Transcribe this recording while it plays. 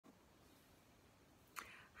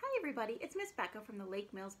everybody, it's Miss Becca from the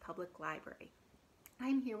Lake Mills Public Library.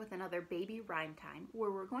 I'm here with another baby rhyme time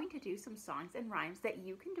where we're going to do some songs and rhymes that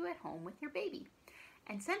you can do at home with your baby.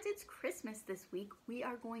 And since it's Christmas this week, we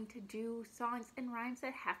are going to do songs and rhymes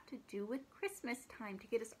that have to do with Christmas time to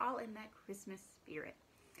get us all in that Christmas spirit.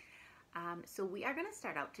 So we are going to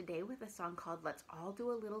start out today with a song called Let's All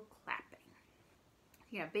Do a Little Clapping.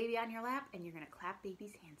 You have baby on your lap and you're going to clap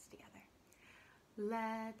baby's hands together.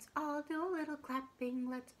 Let's all do a little clapping,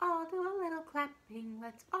 let's all do a little clapping,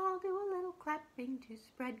 let's all do a little clapping to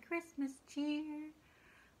spread Christmas cheer.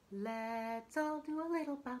 Let's all do a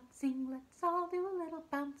little bouncing, let's all do a little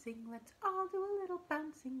bouncing, let's all do a little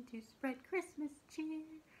bouncing to spread Christmas cheer.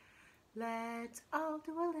 Let's all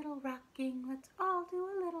do a little rocking, let's all do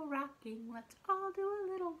a little rocking, let's all do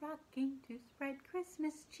a little rocking to spread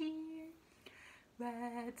Christmas cheer.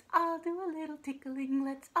 Let's all do a little tickling,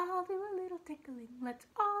 let's all do a little tickling, let's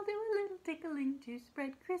all do a little tickling to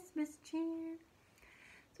spread Christmas cheer.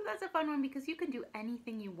 So that's a fun one because you can do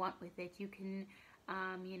anything you want with it. You can,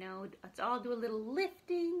 let's all do a little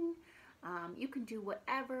lifting. You can do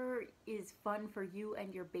whatever is fun for you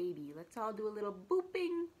and your baby. Let's all do a little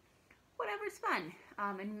booping, whatever's fun,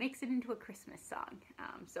 and mix it into a Christmas song.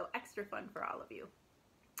 So extra fun for all of you.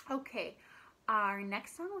 Okay. Our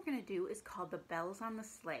next song we're going to do is called The Bells on the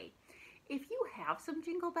Sleigh. If you have some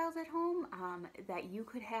jingle bells at home that you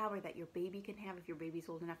could have or that your baby can have if your baby's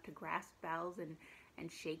old enough to grasp bells and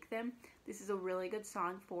shake them, this is a really good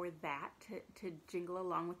song for that, to jingle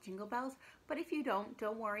along with Jingle Bells. But if you don't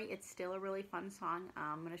worry, it's still a really fun song.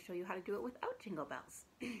 I'm going to show you how to do it without Jingle Bells.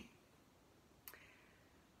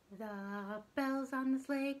 The bells on the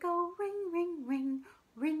sleigh go ring, ring, ring,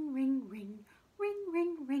 ring, ring, ring. Ring,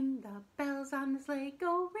 ring, ring, the bells on the sleigh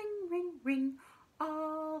go ring, ring, ring,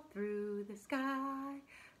 all through the sky.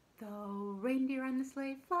 The reindeer on the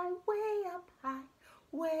sleigh fly way up high,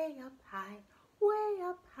 way up high, way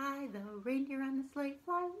up high. The reindeer on the sleigh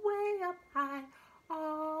fly way up high,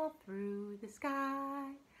 all through the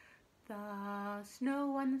sky. The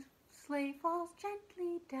snow on the sleigh falls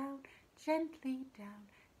gently down, gently down,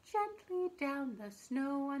 gently down. The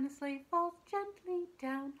snow on the sleigh falls gently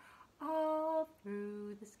down, all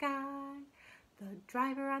through the sky. The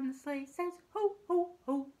driver on the sleigh says, ho, ho,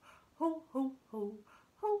 ho, ho, ho, ho,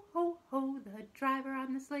 ho, ho, ho. The driver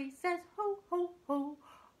on the sleigh says, ho, ho, ho,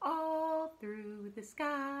 all through the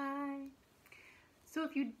sky. So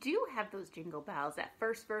if you do have those jingle bells, that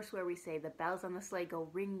first verse where we say the bells on the sleigh go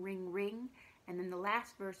ring, ring, ring, and then the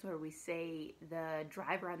last verse where we say the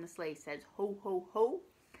driver on the sleigh says, ho, ho, ho,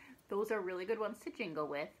 those are really good ones to jingle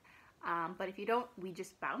with. But if you don't, we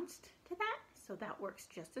just bounced to that, so that works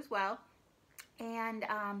just as well. And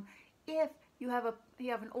if you have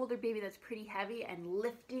an older baby that's pretty heavy and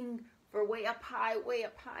lifting for way up high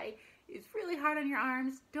is really hard on your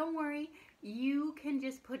arms, don't worry. You can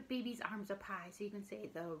just put baby's arms up high. So you can say,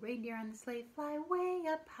 the reindeer on the sleigh fly way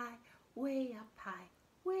up high, way up high,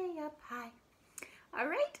 way up high. All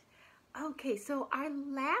right? Okay, so our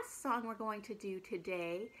last song we're going to do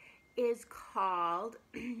today is called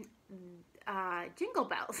Jingle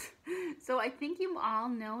Bells. So I think you all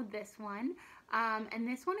know this one. And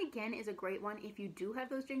this one again is a great one if you do have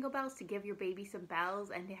those jingle bells to give your baby some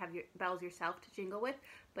bells and to have your bells yourself to jingle with.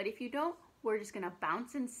 But if you don't, we're just going to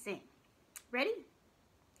bounce and sing. Ready?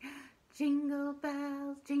 Jingle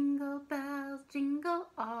bells, jingle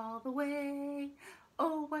all the way.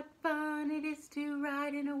 Oh, what fun it is to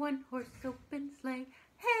ride in a one-horse open sleigh.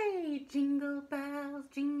 Hey, jingle bells,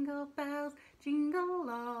 jingle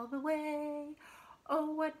all the way.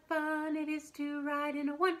 Oh, what fun it is to ride in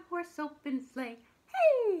a one-horse open sleigh.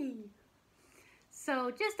 Hey!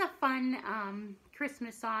 So just a fun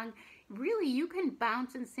Christmas song. Really, you can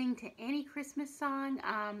bounce and sing to any Christmas song,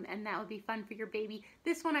 and that would be fun for your baby.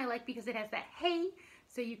 This one I like because it has that hey,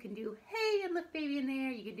 so you can do hey and lift baby in the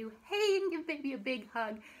air. You can do hey and give baby a big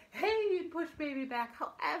hug. Hey and push baby back.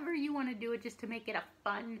 However you want to do it, just to make it a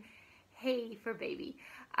fun hey for baby.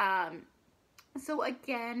 So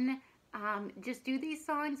again, just do these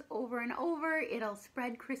songs over and over. It'll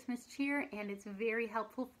spread Christmas cheer, and it's very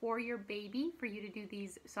helpful for your baby for you to do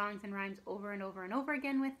these songs and rhymes over and over and over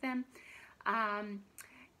again with them.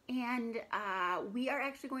 We are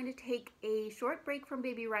actually going to take a short break from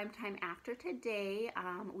baby rhyme time after today.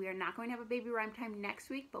 We are not going to have a baby rhyme time next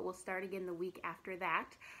week, but we'll start again the week after that.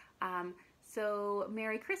 So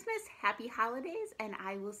Merry Christmas, Happy Holidays, and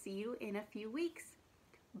I will see you in a few weeks.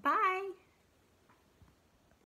 Bye!